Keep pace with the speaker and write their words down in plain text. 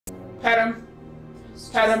Pet him.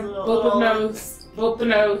 Pet him. Boop the nose. Boop the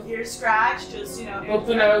nose. Ear scratch, just, you know. Boop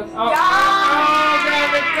the nose. Oh,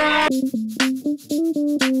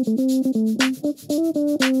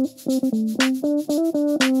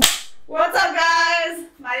 What's up, guys?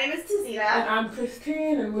 My name is Tazita. And I'm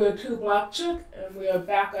Christine, and we're Two Black Chick, and we are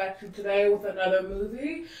back at you today with another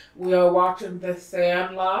movie. We are watching The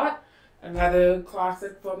Sandlot, another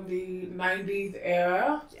classic from the 90s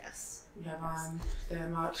era. Yes. We have on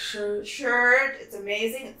Sandlot shirt. It's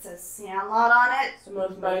amazing. It says Sandlot on it. The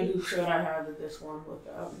most 90s shirt I have is this one with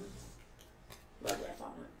Rugrats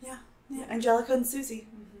on it. Yeah, Angelica and Susie.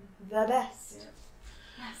 The best. Yeah.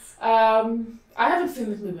 Yes. I haven't seen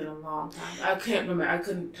this movie in a long time. I can't remember. I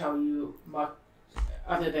couldn't tell you much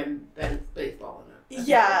other than that it's baseball in it.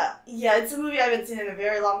 Yeah, it's a movie I haven't seen in a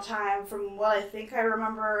very long time. From what I think I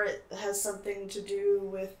remember, it has something to do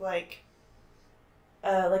with like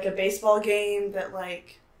a baseball game that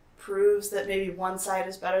like proves that maybe one side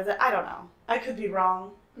is better than, I don't know. I could be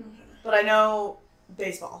wrong. Okay. But I know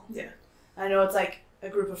baseball. Yeah. I know it's like a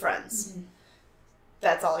group of friends. Mm-hmm.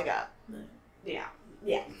 That's all I got. Yeah.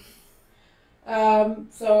 Yeah.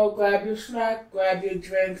 So grab your snack, grab your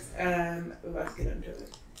drinks, and let's get into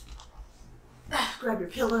it. Grab your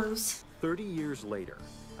pillows. 30 years later,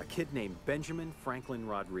 a kid named Benjamin Franklin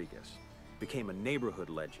Rodriguez became a neighborhood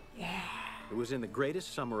legend. Yeah. It was in the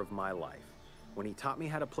greatest summer of my life when he taught me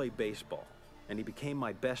how to play baseball, and he became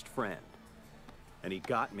my best friend. And he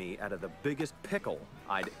got me out of the biggest pickle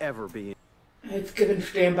I'd ever be in. It's giving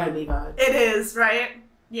Stand By Me vibes. It is, right?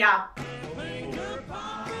 Yeah.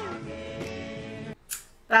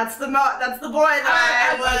 That's the boy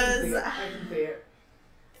that I was. I can see it.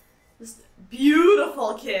 This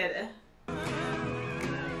beautiful kid.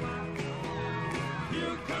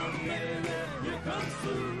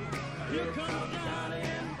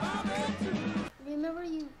 Remember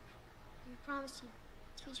you promised you'd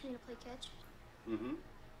teach me to play catch? Mm-hmm.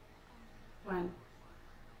 When?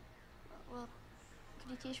 Well,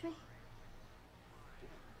 could you teach me?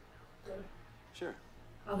 Sure.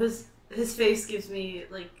 Oh, his face gives me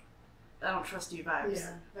like, I don't trust you vibes.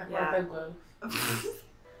 Yeah, that's what I think was.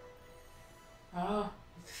 Oh,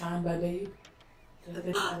 it's signed by Dave.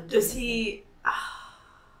 Does he?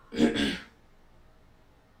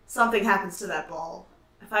 Something happens to that ball,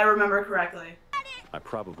 if I remember correctly. I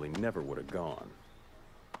probably never would have gone.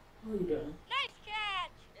 What are you doing? Nice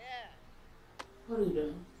catch! Yeah. What are you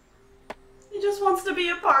doing? He just wants to be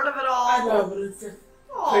a part of it all. I know, but it's just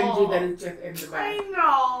cringy that it's just in the back. I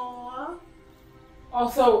know.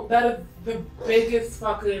 Also, that is the biggest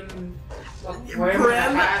fucking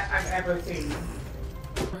brim hat I've ever seen.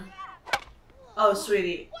 Oh,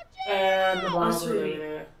 sweetie. And the ball sweetie.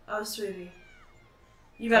 there. Oh, sweetie.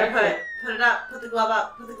 You better put it up. Put the glove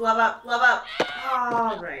up. Put the glove up. Glove up.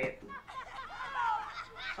 All right.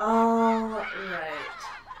 All right.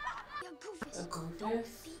 A goofus?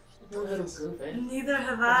 A little goofus. Neither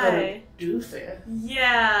have A I. little doofus.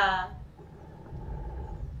 Yeah.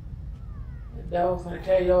 That was gonna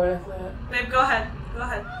tell your ass that. Babe, go ahead. Go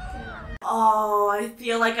ahead. Oh, I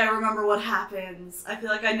feel like I remember what happens. I feel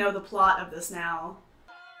like I know the plot of this now.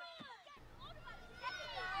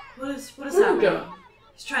 What is happening?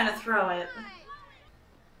 He's trying to throw it.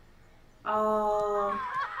 Oh.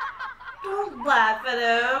 Don't laugh at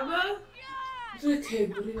him. He's a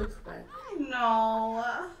kid, what do you expect? No.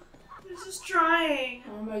 He's just trying.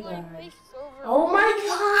 Oh my god. Oh my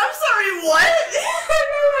god! I'm sorry, what?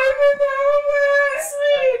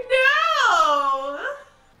 Sweetie, no!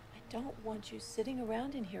 I don't want you sitting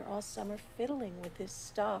around in here all summer fiddling with this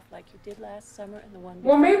stuff like you did last summer and the one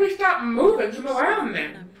before. Well, maybe stop moving him around And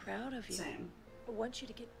then. I'm proud of you. Same. I want you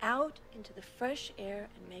to get out into the fresh air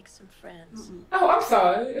and make some friends. Oh, I'm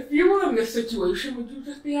sorry. If you were in this situation, would you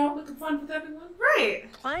just be out looking fun with everyone?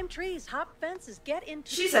 Right. Climb trees, hop fences, get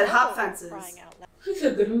into She said hop trouble, fences. crying out loud. She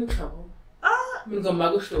said get in the trouble. I'm gonna go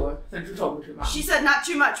mug a store since you told me to, Mom. She said not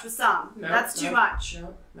too much with some. No, That's too much.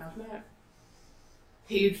 No, not that.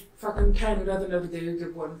 He fucking kind of doesn't know the days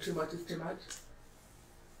of when too much is too much.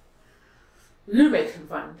 You make some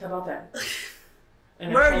fun. How about that?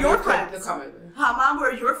 And Where are I your told her to friends? come over. Huh, Mom, where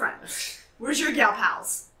are your friends? Where's your gal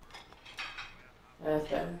pals? That's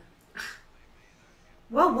better.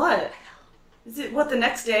 Well, what? Is it, what, the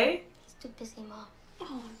next day? He's too busy, Mom.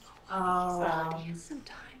 Oh.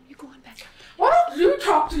 Sometime you go on back up. Why don't you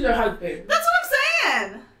talk to your husband? That's what I'm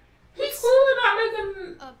saying! He's clearly not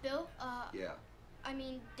making... Bill, Yeah. I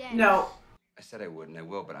mean, Dad. No. I said I would, and I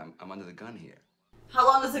will, but I'm under the gun here. How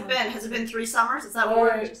long has it been? Has it been 3 summers? Is that what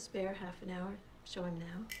we're... Just spare half an hour. Show him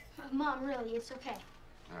now. Mom, really, it's okay.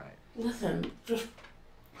 All right. Listen, just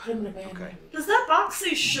Put him in a band. Okay. Does that box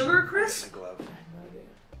say Sugar Crisp? My glove. I have no idea.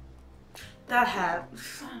 That hat.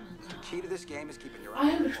 The key to this game is keeping your eye I on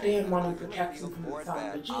the ball. understand wanting Good protection field, from the forward, sun,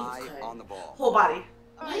 bad, but Jesus eye Christ. on the ball. Whole body.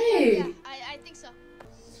 Hey! Yeah, I think so.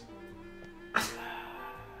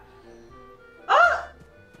 Ah!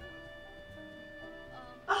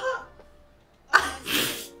 Um, Ah!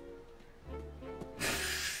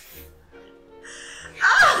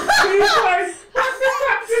 He's like,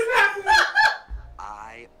 what just happened?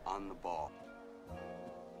 Eye on the ball.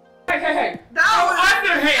 Hey. That was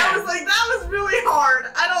Underhand. I was like, that was really hard.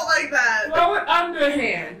 I don't like that. Throw it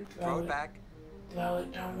underhand. Throw it back. Throw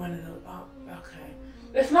it. Don't want to. Oh, okay.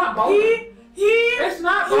 It's not bowling. It's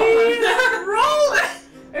not bowling. rolled it.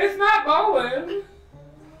 It's not bowling.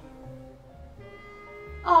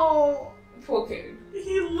 Oh, Poor kid.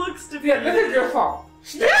 he looks defeated. Yeah, this is your fault.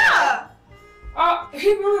 Yeah. Oh, he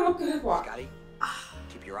really looked at his watch. Scotty,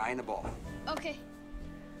 keep your eye on the ball. okay.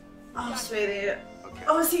 Oh, sweetie. Okay.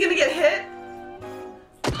 Oh, is he gonna get hit?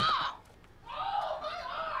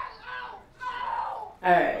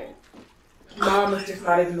 Hey. Mom is just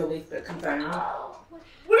not even the least bit concerned. What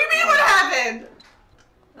do you mean? What happened?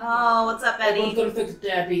 Oh, what's up, Everyone's Betty? gonna fix it.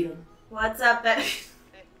 Dad beat him. What's up, Betty?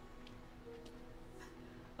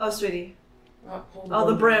 Oh, sweetie. Hold Oh,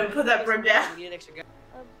 the on. brim. Put that brim down.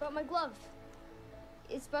 But my glove,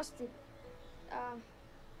 it's busted.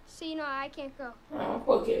 So you know I can't go. Oh,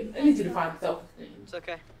 poor kid. I need you to find self-esteem. It's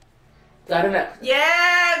okay. Got an X.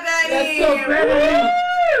 Yeah, Betty. Let's go, Betty.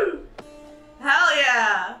 Woo! Hell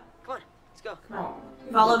yeah. Come on, let's go. Come on.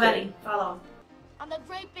 Follow Betty. Follow. I'm the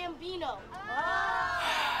great Bambino.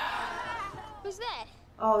 Who's that?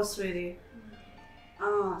 Oh, sweetie.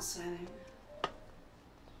 Oh, sweetie.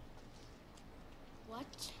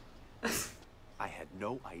 What? I had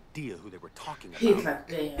no idea who they were talking He's about. not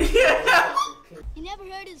there. You never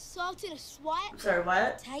heard of Salted Swat? Sorry,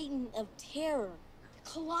 what? Titan of Terror.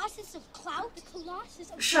 Colossus of Clout? The Colossus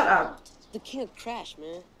of Shut up. The king of crash,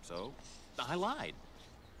 man. So, I lied.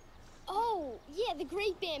 Oh, yeah, the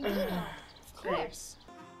great Bambino. Of course.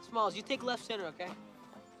 Smalls, you take left center, okay?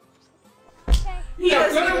 Okay. He Yeah,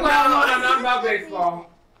 doesn't good even and well know. known I'm about baseball.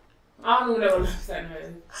 I don't even know what left center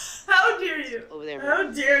is. How dare you? Over there, man.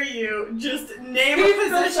 How dare you just name He's a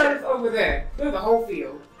still position? over there. There's a whole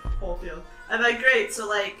field. Whole field. I'm like, great, so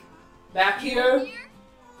like, Back here.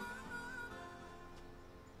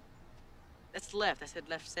 That's left. I said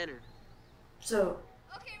left center. so,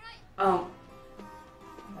 Okay, right. oh,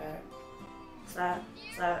 Back.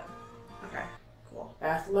 is that, okay, cool.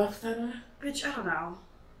 That's left center. Bitch, I don't know.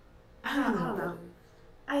 I don't I don't know.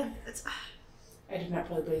 I did not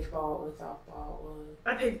play baseball or softball or.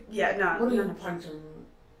 I paid, yeah, no, What are you no. punching?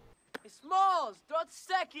 Hey, Smalls, throw it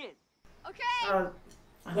second. Okay.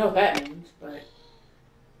 I know what that means, but.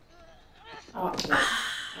 Oh, yeah.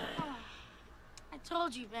 I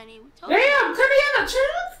told you, Benny. We told Damn! Could he have a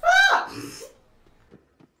chance? Fuck!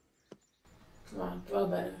 Come on, throw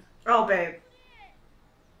better. Oh, babe.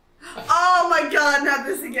 Oh my god, not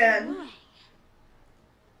this again.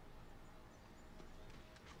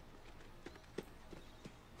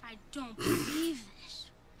 I don't believe this.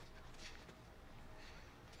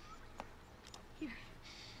 Here.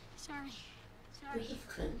 Sorry. This is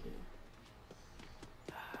crazy.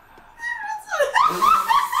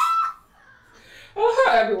 Oh,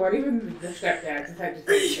 how everyone, even the stepdad, just had to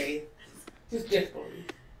say faith. Just disbelief.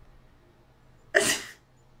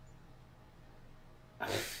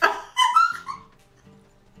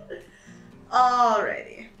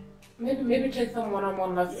 Alrighty. Maybe take some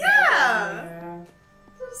one-on-one lessons. Yeah.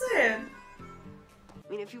 That's what I'm saying.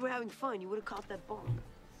 I mean, if you were having fun, you would have caught that ball.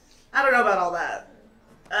 I don't know about all that.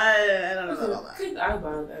 I don't know about all that. Kids'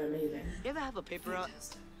 eyebrows are amazing. You ever have a paper route?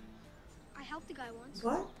 I helped the guy once.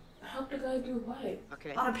 What? How the guy do what?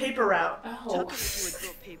 Okay. On a paper route. Tuck Oh. it into a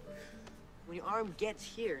throw paper. When your arm gets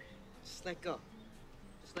here, just let go.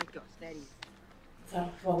 Just let go. It's that easy. So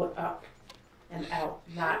throw it up and out,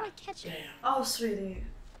 How do I not catch it? down. Oh, sweetie.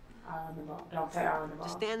 Eye on the ball. Don't say eye on the ball.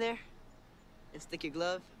 Just stand there and stick your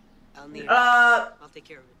glove out in the air. Uh, I'll take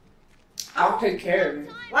care of it. I'll take care of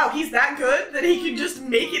it. wow, he's that good that he can just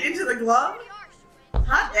make it into the glove?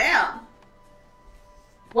 Hot damn.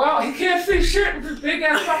 Well, he can't see shit with his big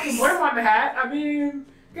ass fucking brim on the hat. I mean,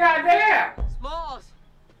 goddamn. Smalls,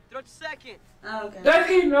 throw it second. Okay. Does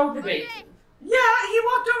he know the bases? Yeah,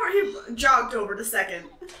 he jogged over to second.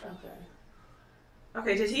 Okay.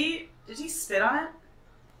 Okay, did he spit on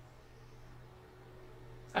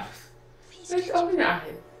it? Just open your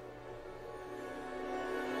eyes.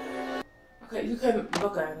 Okay, you can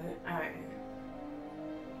look at it. Alright.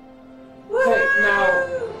 Okay,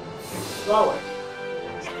 now throw it.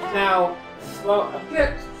 Now throw a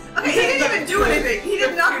bit. Okay, he didn't even do anything. He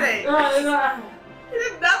did nothing. He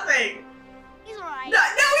did nothing. He's alright. No,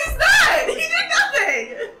 he's not. He did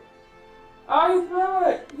nothing. Oh, he threw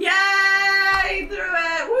it. Yeah, he threw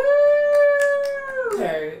it. Woo!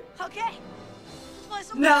 Okay. Okay. Let's play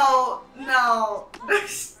some. No.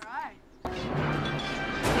 Alright.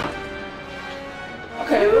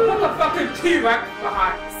 Okay, look like a fucking T-Rex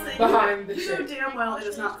behind the You know shit. damn well it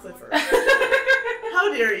is not Clifford.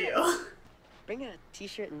 How dare you? Bring a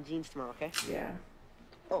t-shirt and jeans tomorrow, okay? Yeah.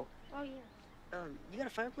 Oh, yeah. You got a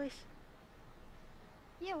fireplace?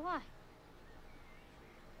 Yeah, why?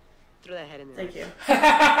 Throw that head in there. Thank you.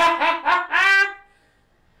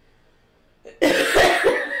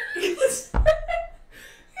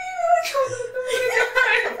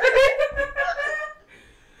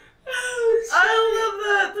 I love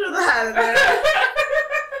that. Throw the hat in there.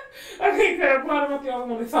 I think that I'm glad about the other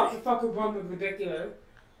one that thought the fucking bum was ridiculous.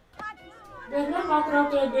 They're not knocking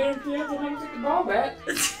out their damn kids and then take the ball back.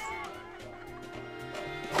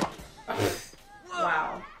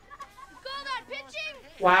 Wow. Call that pitching?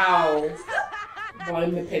 Wow.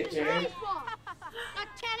 Blame the pitcher. Baseball. Not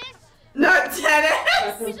tennis. Not tennis.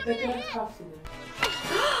 That's a thick ass costume.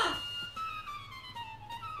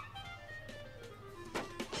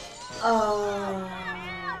 Oh.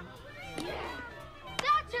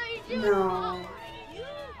 That's how you do it. No.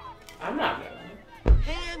 I'm not going.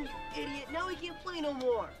 Ham, you idiot. Now we can't play no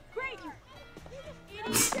more. Great. He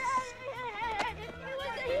was a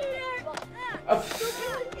heater.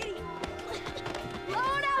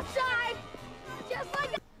 Blowing outside. Just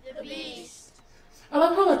like the beast. I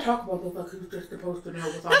love how they talk about this like he's just supposed to know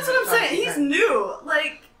what's on That's the what I'm side saying. of the He's thing. new.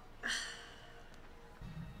 Like.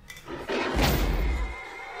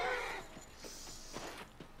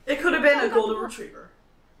 It could have been a golden retriever.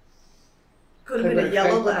 Could have been a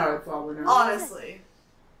yellow lab. Honestly.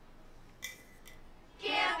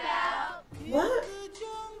 Camp out. What?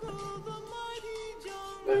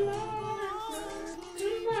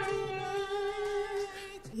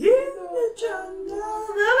 In the jungle,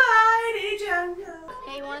 the mighty jungle.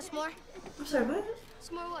 Hey, you want a s'more? I'm sorry, what?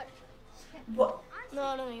 S'more what? What?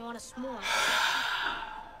 No, you want a s'more.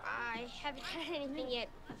 I haven't had anything yet,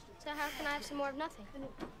 so how can I have some more of nothing?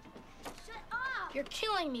 Shut up! You're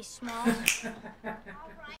killing me, Small. He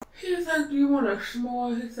was like, do you want a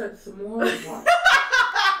s'more? He said s'more. What?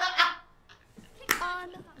 On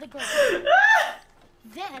the grill.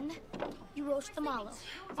 Then, you roast the mallow.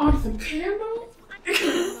 On some candles?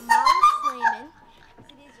 The mallow's flaming.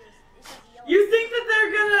 You think that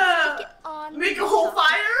they're gonna On make the a whole stove.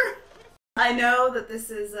 fire? I know that this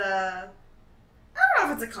is I don't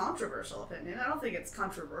know if it's a controversial opinion. I don't think it's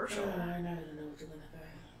controversial. I know what you're gonna say.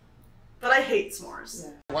 But I hate s'mores.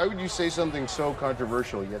 Yeah. Why would you say something so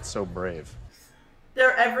controversial yet so brave?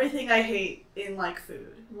 They're everything I hate in like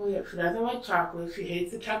food. Well, yeah, she doesn't like chocolate. She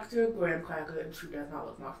hates the texture of graham cracker, and she does not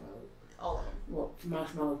like marshmallows. All of them. Well,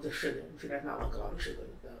 marshmallows are sugar, and she does not like a lot of sugar.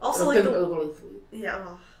 Also, It'll like get the- overly sweet. Yeah.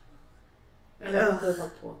 Oh. And I think there's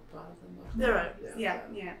like pork products and marshmallows. They're right.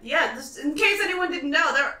 Yeah. Just in case anyone didn't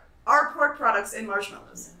know, there are pork products in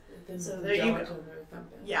marshmallows. So there you go.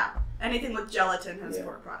 Yeah. Anything with gelatin has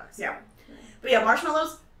pork products. Yeah. But yeah,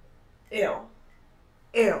 marshmallows. Ew.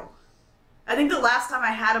 I think the last time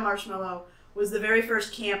I had a marshmallow was the very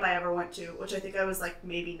first camp I ever went to, which I think I was like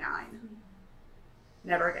maybe 9.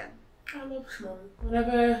 Never again. I love s'mores.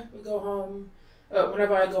 Whenever we go home,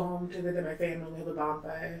 whenever I go home to visit my family, we have a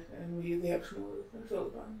bonfire, and we usually have s'mores. It's really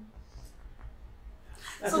fun.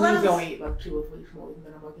 I So can let usually us- only eat like 2 or 3 s'mores, and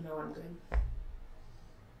then I'm like, you know what, I'm good.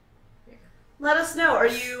 Let us know. Are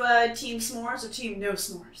you team s'mores or team no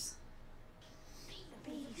s'mores?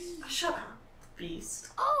 Beast. Shut up, beast.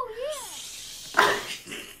 Oh, yeah.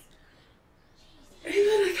 And then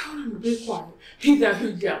I told him to be quiet. He's out here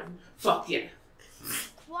yelling, fuck yeah.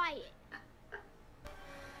 Quiet.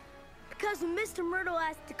 Because when Mr. Myrtle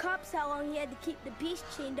asked the cops how long he had to keep the beast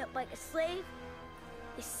chained up like a slave,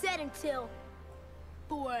 they said until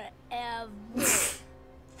forever.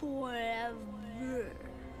 Forever.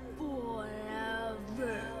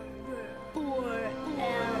 Forever.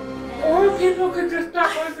 Forever. Or people could just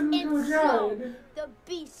stop listening to a And so, judge. the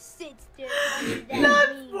beast sits there under that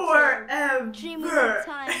Not mean chain, dreaming of the forever.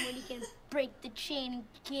 time when he can break the chain and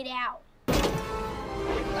get out.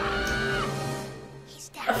 He's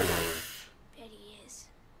down. Bet he is.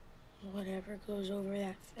 Whatever goes over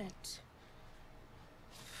that fence.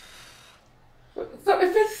 So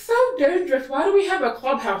if it's so dangerous, why do we have a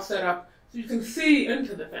clubhouse set up so you can see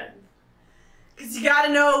into the fence? Because you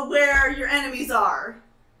gotta know where your enemies are.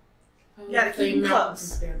 You gotta keep them close.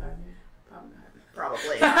 Stand by me.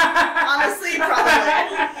 Probably not. Probably. Honestly,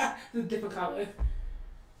 probably. It's a different color.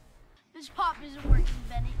 This pop isn't working,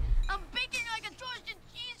 Benny. I'm baking like a toasted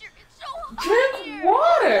cheeser. It's so hot Drink here.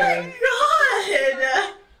 water.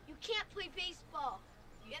 God! You can't play baseball.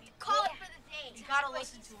 You have to call it for the day. You gotta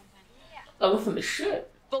listen to him, Benny. I listen to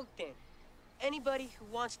shit. Vote then. Anybody who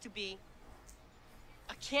wants to be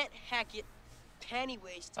a can't hack it panty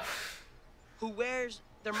waist who wears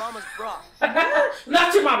their mama's bra.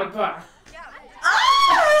 Not your mama's bra.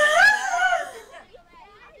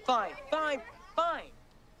 Fine, fine, fine.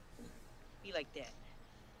 Be like that.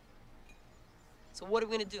 So what are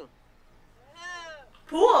we gonna do?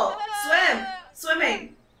 Pool. Swim.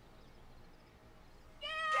 Swimming.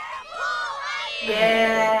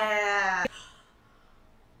 Yeah.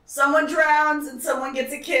 Someone drowns and someone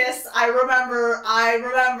gets a kiss. I remember. I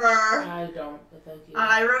don't, but thank you.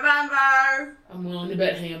 I remember. I'm willing to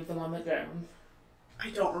bet Ham's the one that drowns. I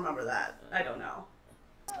don't remember that. I don't know.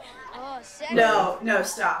 Oh, sexy. No,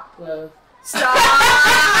 stop. Well, Stop!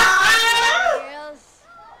 Girls.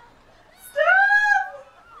 Stop!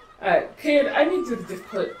 alright, kid, I need you to just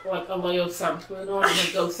put like a layer of sunscreen on and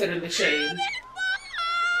then go sit in the shade.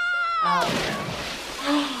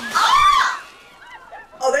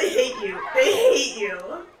 Oh, they hate you. They hate you.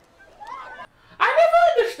 I never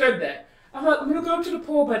understood that. I'm like, I'm gonna go to the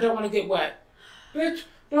pool, but I don't want to get wet. Bitch,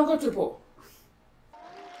 don't go to the pool.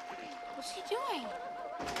 What's he doing?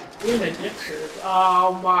 Being addicted.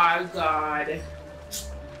 Oh my god.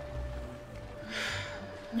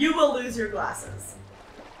 You will lose your glasses.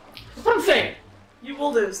 That's what I'm saying. You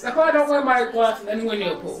will lose them. That's why I don't wear my glasses anywhere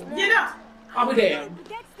near a pool. You know. I'll be damned.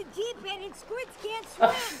 That's the deep end and squids can't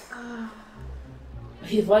swim.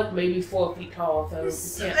 He's like maybe 4 feet tall, so you can't And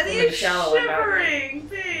swim in the he's shallow enough. shivering,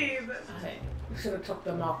 babe. Okay, we should have took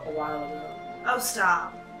them off a while ago. Oh,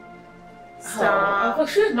 stop. Oh, Stop. well,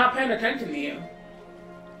 she's not paying attention to you.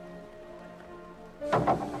 Here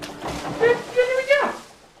we go.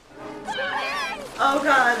 Oh,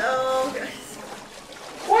 God. Oh, God.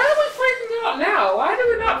 Why are we freaking out now? Why do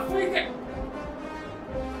we not freak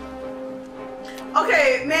out?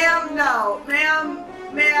 Okay, ma'am, no. Ma'am,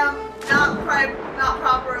 not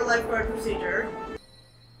proper lifeguard procedure.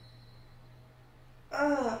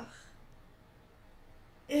 Ugh.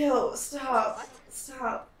 Ew, stop.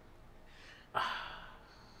 Stop.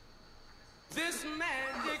 This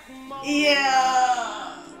magic moment.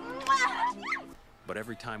 Yeah. But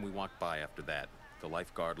every time we walked by after that, the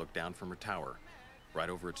lifeguard looked down from her tower, right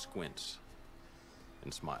over at Squints,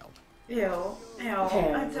 and smiled. Ew.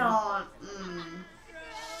 I don't.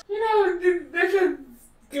 You know, this is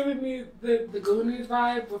giving me the Goonies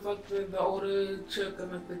vibe with like the older chick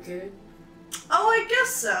and like the kid. Oh, I guess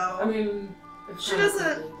so. I mean, it's She kinda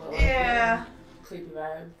doesn't. creepy, but, like, Yeah. Creepy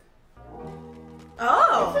vibe.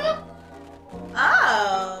 Oh.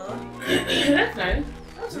 Oh. That's nice.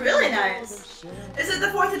 That's really nice. Is it the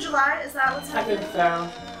 4th of July? Is that what's I happening? think so.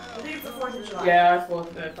 I think it's the 4th of July. Yeah, I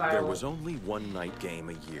thought that There was only one night game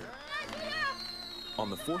a year. On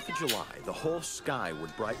the 4th of July, the whole sky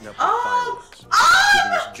would brighten up with fireworks,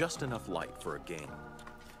 giving us just enough light for a game.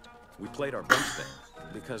 We played our best then,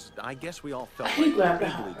 because I guess we all felt like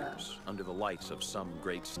big leaguers under the lights of some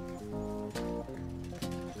great...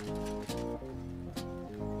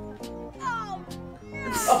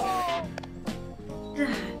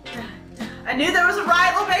 I knew there was a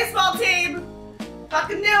rival baseball team!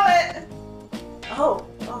 Fucking knew it! Oh,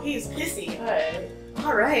 he's pissy.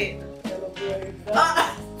 Alright.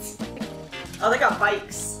 Oh, they got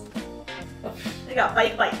bikes. They got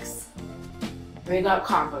bikes. They got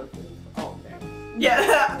Converse. Oh, man.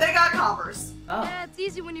 Yeah, they got Converse. Oh. Yeah, it's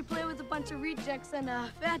easy when you play with a bunch of rejects and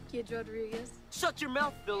fat kids, Rodriguez. Shut your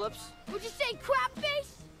mouth, Phillips. Would you say crap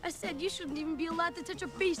face? I said you shouldn't even be allowed to touch a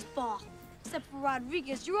baseball. Except for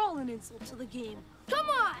Rodriguez, you're all an insult to the game. Come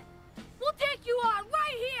on! We'll take you on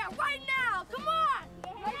right here, right now! Come on!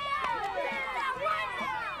 Right now! Right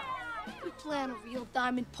now! We plan a real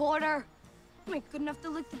Diamond Porter. You ain't good enough to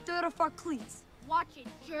lick the dirt off our cleats. Watch it,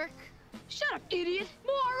 jerk. Shut up, idiot.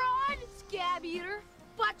 Moron! Scab eater.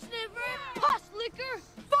 Butt sniffer. Pus licker.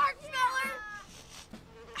 Fart smeller.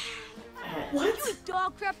 What? You eat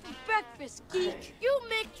dog crap for breakfast, geek. You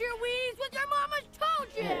mix your weeds with your mama's toe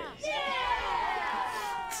jam. Yeah!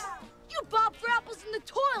 You bob for apples in the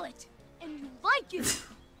toilet, and you like it.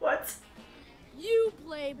 What? You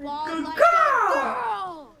play ball Good like girl.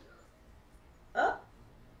 a girl.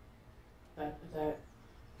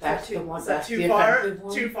 That's the one. Is that That's too the far? offensive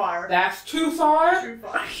one. Too far. That's too far? Too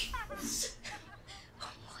far.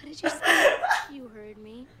 What did you say? You heard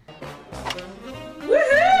me.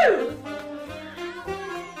 Woohoo!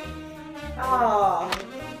 Oh.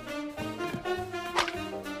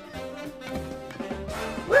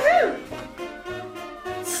 Woohoo!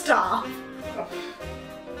 Stop.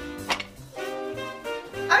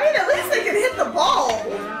 can hit the ball.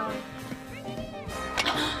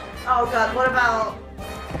 Oh god, what about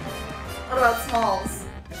Smalls?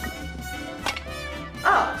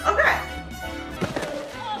 Oh, okay.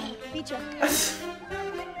 Beat ya.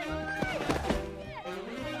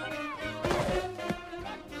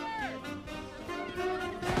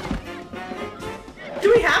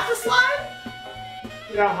 Do we have to slide?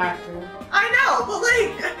 You don't have to. I know, but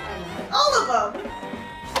like, all of them.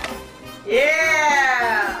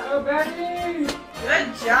 Yeah! Oh, Becky! Good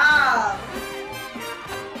job!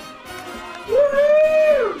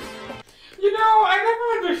 Woohoo! You know, I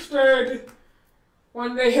never understood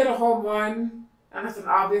when they hit a home run, and it's an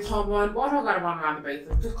obvious home run, why don't I gotta run around the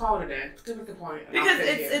bases? Just call it a day. Just give us the point. Because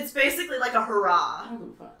it's basically like a hurrah. I don't give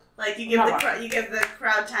a fuck. Like you give the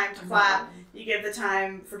crowd time to clap. You give the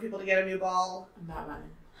time for people to get a new ball. I'm not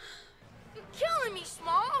running. You're killing me,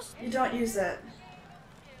 Smalls. You don't use it.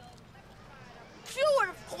 Do it,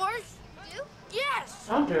 of course. You? Yes.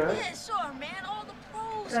 Don't do it. Yeah, sure, man. All the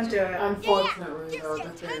pros. Don't do it. Unfortunately, Yeah, though,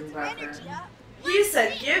 gives the you thing tons of back energy, then. huh? He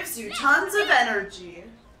said gives you tons of energy.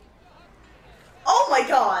 Oh my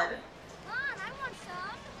god. Come on, I want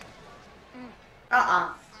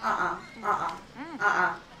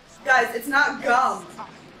some. Guys, it's not gum.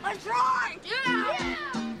 I tried.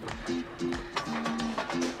 Yeah.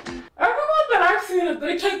 Everyone that I've seen, if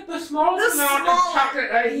they take the smallest amount and chuck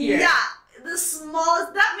it right here. Yeah, the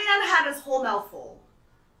smallest. That man had his whole mouth full.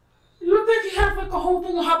 You would think he had like a whole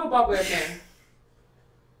thing of Hubba Bubba in there.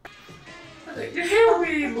 Okay, your hair would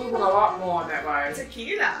be moving a lot more on that ride.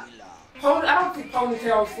 Tequila. I don't see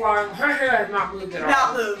ponytails flying. Her hair has not moved at all.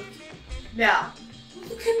 Not moved. No. What's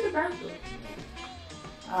the kid in the bathroom?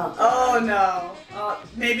 Oh no.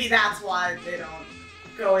 Maybe that's why they don't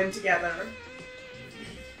go in together.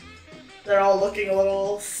 They're all looking a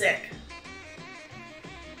little sick.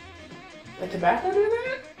 The tobacco do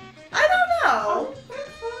that? I don't know.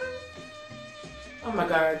 Oh my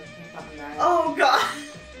god. I'm fucking dying. Oh god.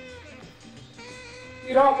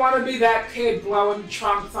 You don't want to be that kid blowing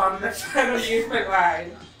trunks on this amusement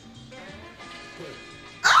ride.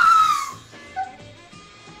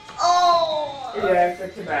 Oh. Yeah, it's the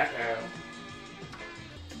tobacco.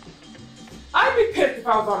 I'd be pissed if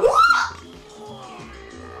I was on a...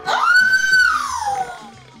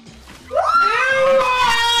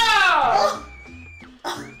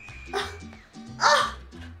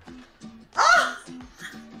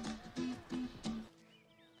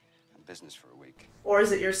 Business for a week. Or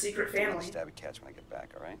is it your secret I'll family? stab a catch when I get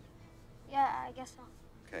back, all right? Yeah, I guess so.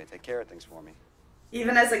 Okay, take care of things for me.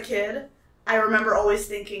 Even as a kid, I remember always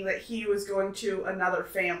thinking that he was going to another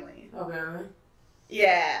family. Oh, really?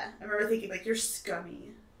 Yeah. I remember thinking, like, you're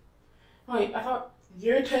scummy. Wait, I thought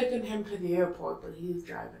you're taking him to the airport, but he's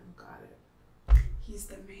driving. Got it. He's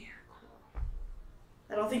the man.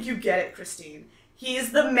 I don't think you get it, Christine.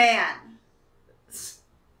 He's the man.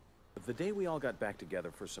 The day we all got back together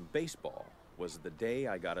for some baseball was the day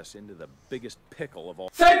I got us into the biggest pickle of all.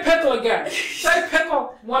 Say pickle again! Say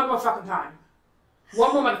pickle one more fucking time.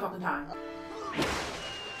 One more motherfucking time.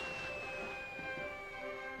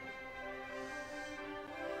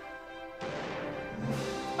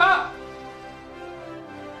 Ah!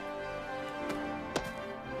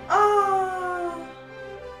 Oh.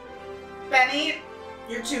 Benny,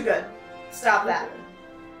 you're too good. Stop that.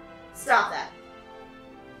 Stop that.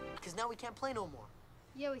 Because now we can't play no more.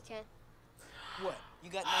 Yeah, we can. What? You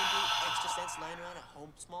got 90 extra cents lying around at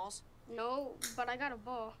home, Smalls? No, but I got a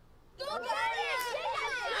ball. Go get it!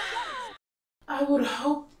 I would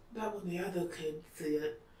hope that when the other kids see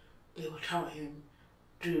it, they will tell him,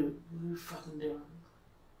 dude, what are you fucking doing?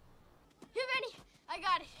 Here, Benny. I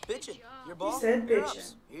got it. Bitchin'. Your ball? He said You're bitchin'.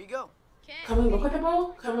 ups. Here you go. Can we look at the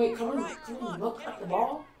ball? Can we look at the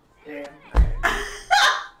ball? Damn.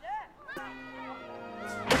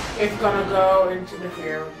 It's gonna go into the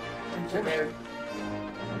field. Into there.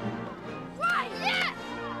 Right, yeah!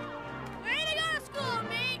 Way to go to school,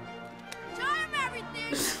 mate! Tell him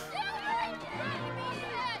everything!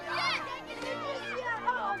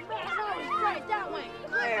 Oh, man, that was great. That went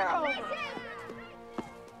clear over.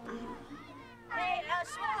 Hey,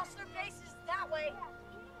 Smalls, their base is that way.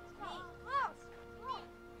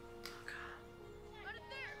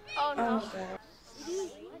 Oh, no. Oh, God.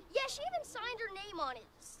 Yeah, she even signed her name on it.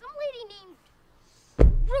 Some lady named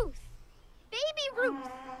Ruth. Baby Ruth.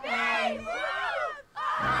 Baby Ruth!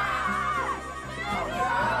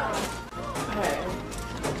 Hey.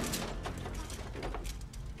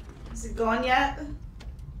 Is it gone yet?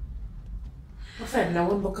 I said no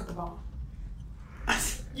one look at the ball.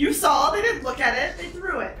 You saw. They didn't look at it. They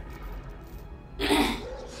threw it.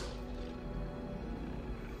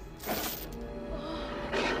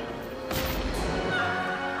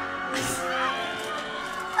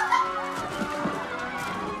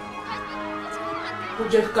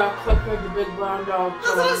 just got clipped with the big brown dog.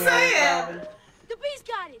 That's what I'm saying. The beast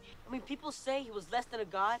got it. I mean, people say he was less than a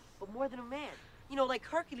god, but more than a man. You know, like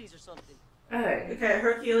Hercules or something. Hey. Okay,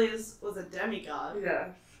 Hercules was a demigod. Yeah.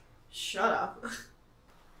 Shut up.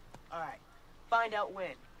 Alright, find out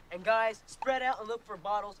when. And guys, spread out and look for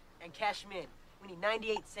bottles and cash them in. We need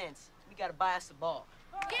 98 cents. We gotta buy us a ball.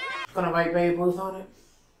 Gonna write Babe Ruth on it.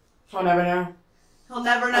 He'll never know. He'll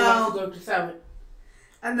never I'll have to know. go to 7.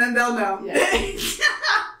 And then they'll know. Yeah. Hey,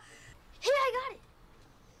 I got it.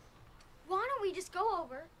 Why don't we just go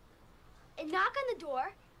over and knock on the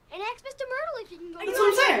door and ask Mr. Myrtle if he can go? That's what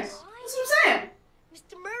I'm saying. That's what I'm saying.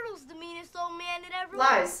 Mr. Myrtle's the meanest old man that ever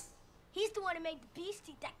Lies. was. He's the one who made the beast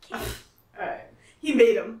eat that kid. Alright. He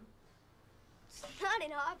made him. It's not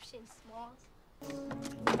an option, Smalls.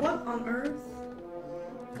 What on earth?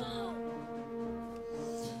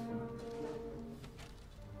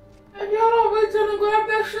 If y'all don't reach in and grab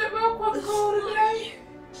that shit real quick and call it a day.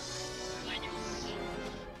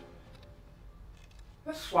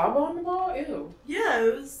 That's swab on the ball? Ew. Yeah,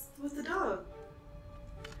 it was with the dog.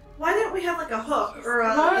 Why didn't we have like a hook or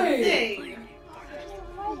a Right. thing?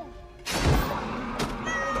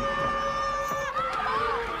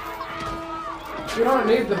 You don't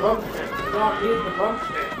need the bump stick. You don't need the bump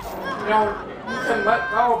stick. You can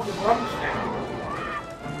let go of the bump stick.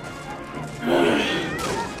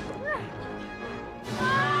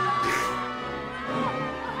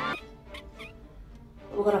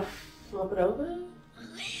 We're gonna flip it over? A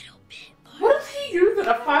little bit. What is he using?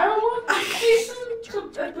 A firework station to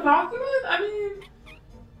binoculars? I mean...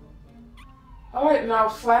 Alright, now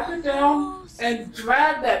slap it down and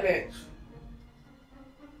drag that bitch.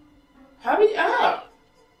 Hurry up!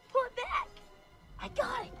 Pull it back. I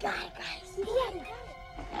got it, guys. Yeah, you got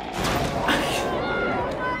it.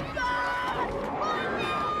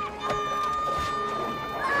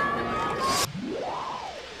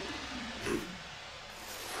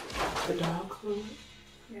 The dog food?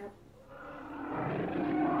 Yep.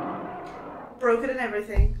 Broke it and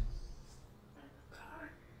everything.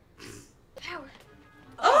 Power.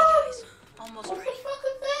 Oh! Almost What the ready. fuck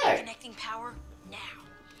is that? Connecting power now.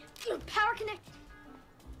 Power connected.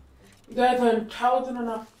 You guys are intelligent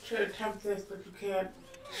enough to attempt this, but you can't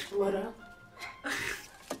split up.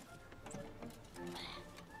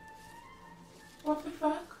 What the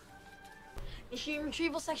fuck? Initiate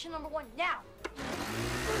retrieval section number 1 now.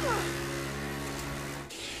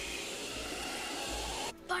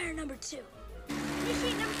 Fire number 2.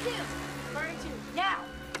 Initiate number 2. Fire 2 now.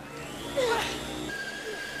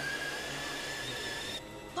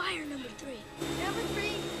 Fire number 3. Number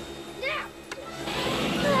 3 now.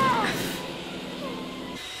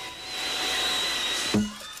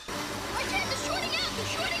 They're shorting out. They're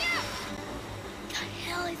shorting out. What the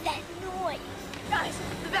hell is that noise? Guys,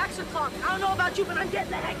 the backs are calm. I don't know about you, but I'm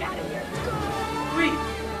getting the heck out of here.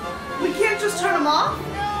 We can't just turn them off?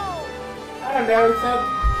 No. I don't know, he said,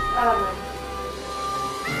 I don't know.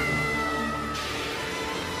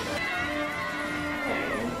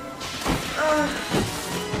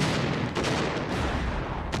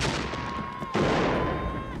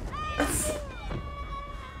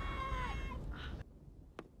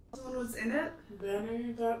 Someone was in it?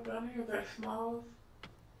 Benny, that small?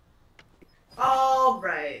 All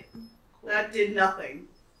right. That did nothing.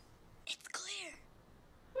 It's clear.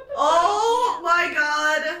 Oh my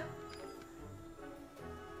god!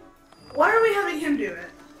 Why are we having him do it?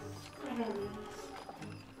 I don't know.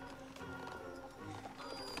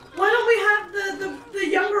 Why don't we have the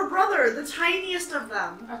younger brother, the tiniest of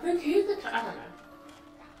them? I think he's the I don't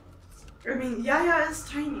know. I mean, Yaya is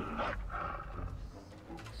tiny.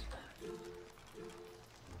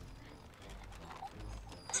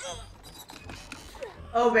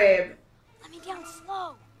 Oh, babe. Let me down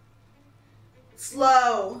slow.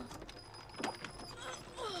 Slow.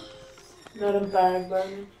 Not a bag,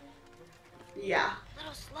 Benny. Yeah. A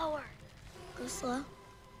little slower. Go slow.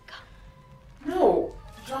 No!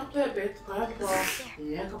 Drop that bitch, grab the ball. There.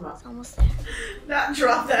 Yeah, come on. It's almost there. Not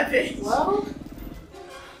drop that bitch. Well,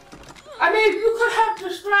 I mean, you could have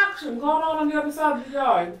distraction going on the other side of the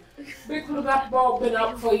yard. Big could have got the ball been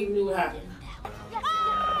up before you knew it happened.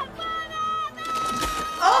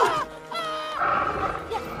 Oh!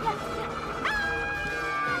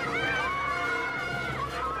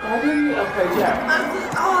 Why didn't you? Okay,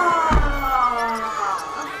 yeah.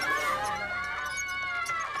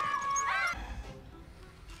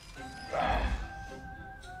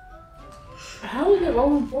 How is it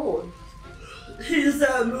rolling forward? He's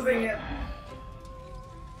moving it.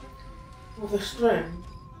 With a string.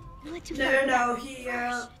 No, too No, he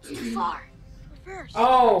too far. Reverse.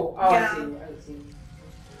 Oh, Yeah. I see.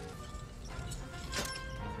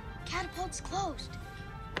 vault's closed.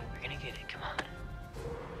 We're gonna get it, come on.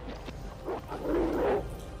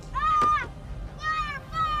 Ah! Fire!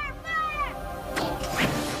 Fire! Fire!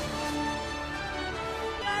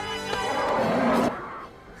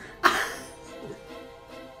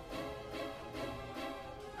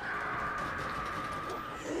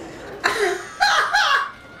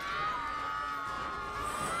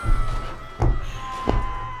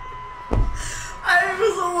 I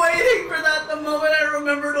was waiting for that the moment I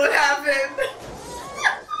remembered what happened.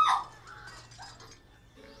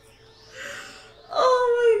 Oh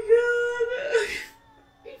my god.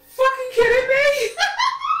 You fucking kidding me?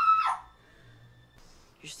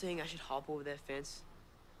 You're saying I should hop over that fence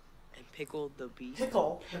and pickle the beast?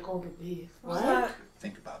 Pickle. Pickle the beef. What's that?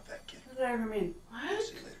 Think about that, kid. What did I ever mean? What?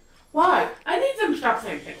 See you later. Why? I need them to stop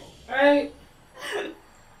saying pickle, alright?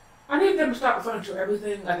 I need them to stop referring to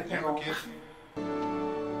everything like a pickle. Kid.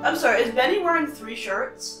 I'm sorry, is Benny wearing 3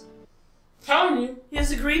 shirts? Telling you. He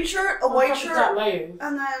has a green shirt, a white Motherfucker's got shirt, layers.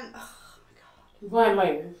 and then... Oh my god. He's wearing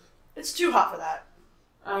layers. It's too hot for that.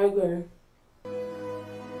 I agree.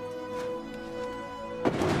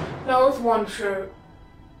 No, it's one shirt.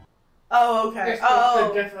 Oh, okay. It's Oh,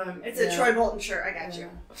 a different. it's a yeah. Troy Bolton shirt, I got Yeah. you.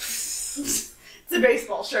 It's a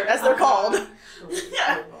baseball shirt, as they're called.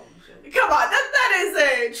 Yeah. Come on, that is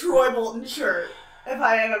a Troy Bolton shirt, if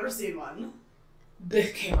I have ever seen one.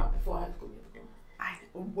 This came out before high school musical.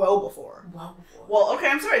 Well before. Well before. Well, okay,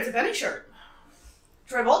 I'm sorry, it's a Benny shirt.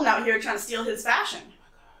 Troy Bolton out here trying to steal his fashion.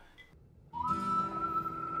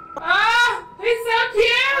 Ah! He's so cute!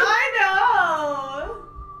 I know!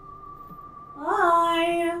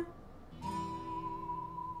 Hi!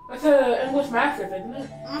 It's an English mastiff, isn't it?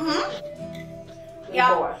 Mm-hmm. Big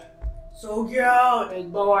Yeah. boy. So cute!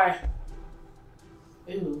 Big boy.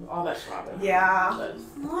 Ooh, all that strawberry. Yeah. Good.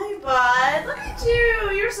 Hi, bud. Look at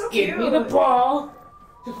you. You're so cute. Give me the ball.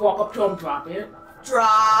 Just walk up to him, drop it.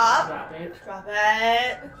 Drop. Drop it. Drop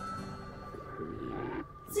it.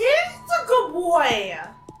 See, it's a good boy.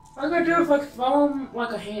 All you gotta do is like throw him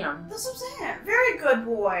like a ham. That's what I'm saying. Very good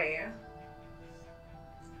boy.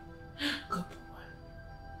 Good boy.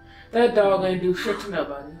 That dog ain't do shit to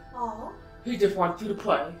nobody. Oh. He just wants you to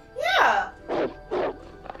play. Yeah.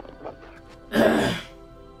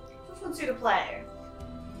 Just wants you to play.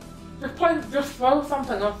 Just play, just throw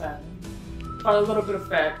something else at him. Play a little bit of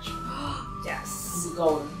fetch. Yes. He's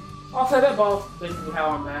golden. Also, that ball's basically hell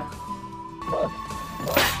on back.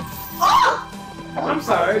 Oh! I'm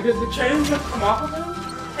sorry, did the chain just come off of him?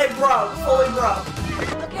 It broke. Fully broke.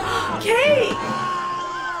 Kate!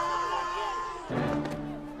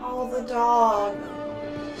 Oh, the dog.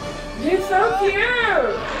 He's so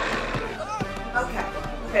cute! Okay.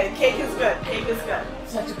 Okay, cake is good. Cake is good.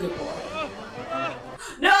 Such a good boy.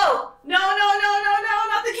 No! No, no, no, no, no!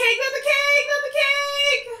 Not the cake! Not the cake! Not the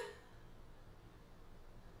cake!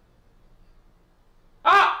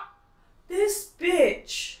 Ah! This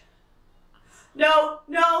bitch. No,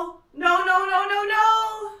 no, no, no, no, no,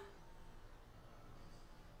 no!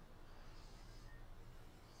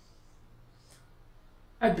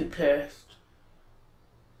 I'd be pissed.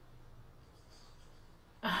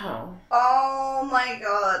 Ow. Oh my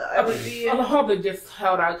god, I would be I hope they just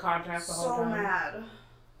held eye contact the whole so time. mad.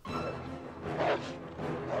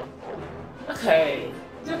 Okay,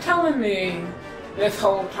 you're telling me this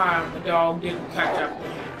whole time the dog didn't catch up to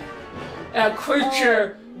him. A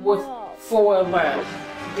creature with 4 legs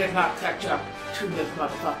did not catch up to this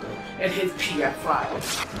motherfucker and his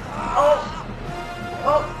PS5. Oh!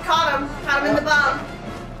 Oh, caught him! Caught him in the bum!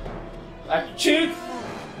 Like your cheek?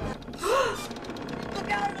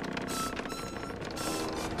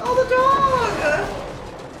 Oh, the dog!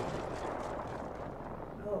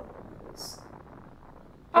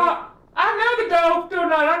 Oh. I know the dog's still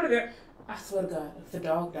not under there. I swear to God, if the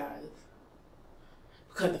dog dies,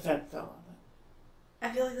 because the fence fell on it. I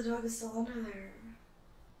feel like the dog is still under there.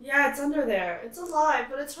 Yeah, it's under there. It's alive,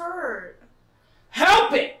 but it's hurt.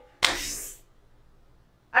 Help it!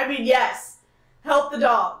 I mean, yes. Help the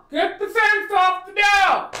dog. Get the fence off the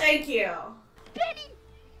dog! Thank you. Benny!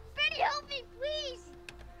 Benny, help me, please!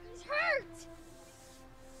 He's hurt!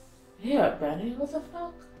 Yeah, Benny, what the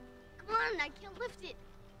fuck? Come on, I can't lift it.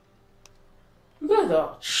 You guys are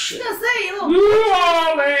I shit. was gonna say, you little... You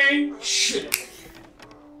all ain't shit.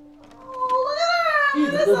 Oh, look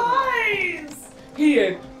at He's that! His eyes! He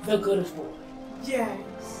is the goodest boy.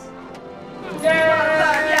 Yes. Yay!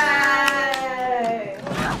 Yay!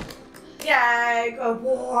 Yay, good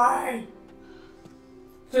boy!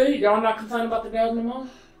 See, y'all not concerned about the dog no more?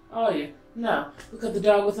 Oh yeah, no, because the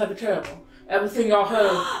dog was never terrible. Everything y'all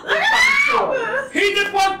heard was fucking true. He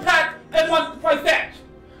just wants pet and wants to play fetch.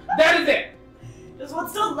 That is it. Just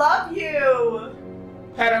wants to love you.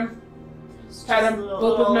 Pet him. Pet him.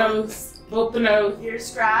 Boop his nose. Boop the nose. Ear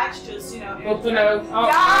scratch, just, you know. Boop the nose. Oh,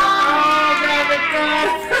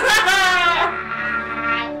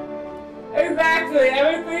 exactly.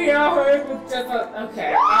 Everything y'all heard was just a,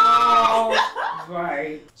 okay. Oh,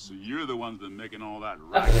 right. So you're the ones that are making all that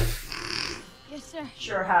right. Yes, sir.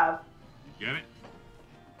 Sure have. You get it?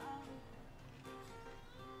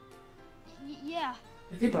 Yeah.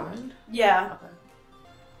 Is he blind? Yeah. Okay.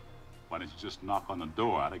 Why don't you just knock on the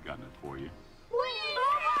door? I'd have gotten it for you.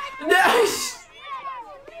 No. We got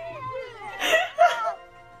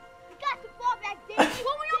the ball back, Dave.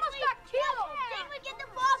 Well, we almost got killed. Dave, get the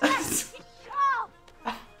ball back.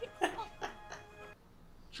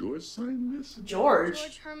 George signed this? George.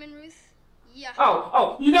 George Herman Ruth. Yeah.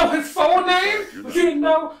 Oh, you know his full name? You didn't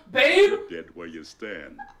know, babe? Dead where you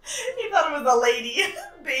stand. He thought it was a lady.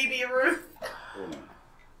 Baby Ruth. Hold on.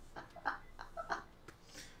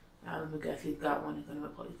 Let me guess, he's got one he's gonna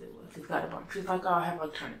replace it with. He's got a bunch. He's like, oh, I have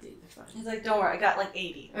like 20 of these. It's fine. He's like, don't worry, I got like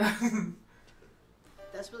 80.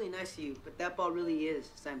 That's really nice of you, but that ball really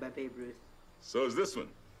is signed by Babe Ruth. So is this one.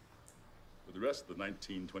 For the rest of the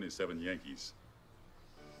 1927 Yankees.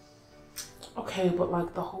 Okay, but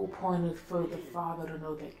like the whole point is for the father to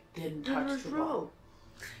know that he didn't touch the ball.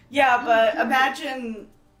 Yeah, but imagine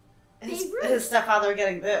his stepfather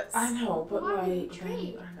getting this. I know, but like, I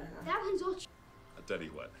trade? don't know. That one's all. I'll tell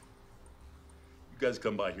you what. You guys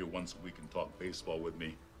come by here once a week and talk baseball with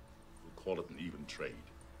me. We'll call it an even trade.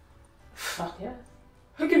 Fuck yeah.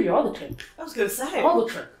 He'll give you all the trick. I was gonna say. All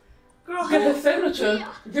the trick. Girl, Get his signature.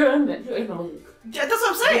 You're in the league. That's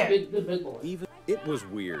what I'm saying. The big boy. Even it was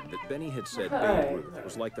weird that Benny had said Babe Hey. Ruth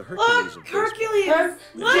was like the Hercules Look, of baseball. Hercules. Yeah.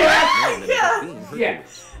 Yeah. Being Hercules. Yeah.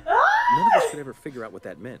 None of us could ever figure out what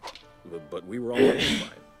that meant, but we were all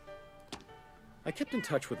terrified. I kept in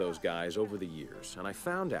touch with those guys over the years, and I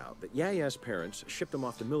found out that Yaya's parents shipped him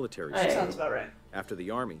off to military Hey. school. Sounds about right. After the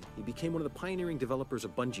Army, he became one of the pioneering developers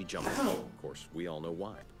of bungee jumping. Oh. Of course, we all know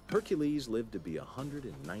why. Hercules lived to be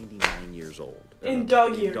 199 years old. In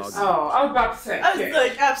dog years. Oh, I was about to say. I was yeah.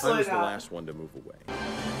 like, I absolutely was the not. last one to move away.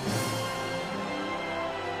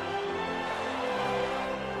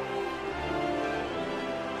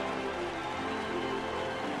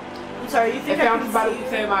 I'm sorry, you It think I sounds can about see the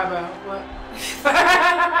same eyebrow. What?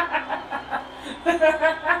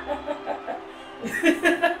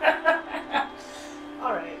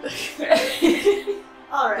 Alright. Got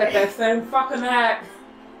Alright. that same fucking hat.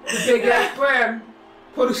 The big ass brim.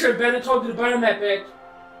 Pretty sure Benny told you to burn that bitch.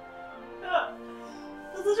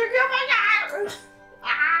 This is your girlfriend.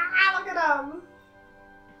 Ah, look at him.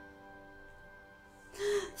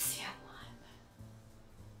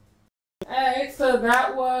 Alright, so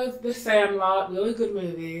that was The Sandlot. Really good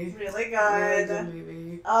movie. Really Really good. good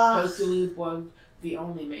movie. Ugh. Hercules was the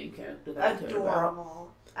only main character that I cared about.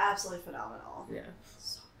 Adorable. Absolutely phenomenal. Yeah.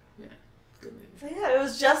 Yeah. Good movie. So yeah, it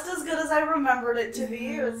was just as good as I remembered it to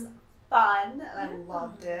be. It was fun, and I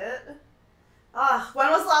loved it. When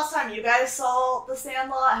was the last time you guys saw The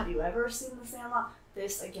Sandlot? Have you ever seen The Sandlot?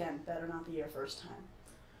 This, again, better not be your first time.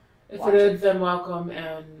 If Watch it is, then welcome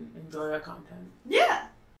and enjoy our content. Yeah.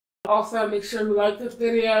 Also, make sure you like this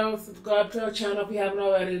video, subscribe to our channel if you haven't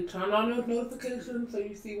already, turn on those notifications so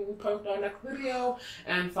you see when we post our next video,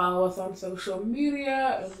 and follow us on social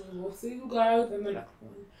media, and we will see you guys in the next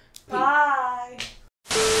one. Peace. Bye.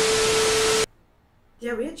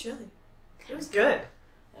 Yeah, we had chili. It was good.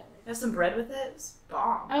 Have some bread with it. It was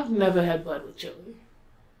bomb. I've never had bread with chili.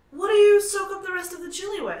 What do you soak up the rest of the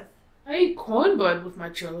chili with? I eat cornbread with my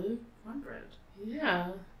chili. Cornbread.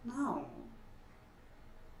 Yeah. No.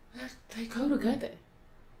 They go together.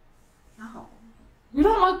 No. You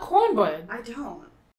don't like cornbread? I don't.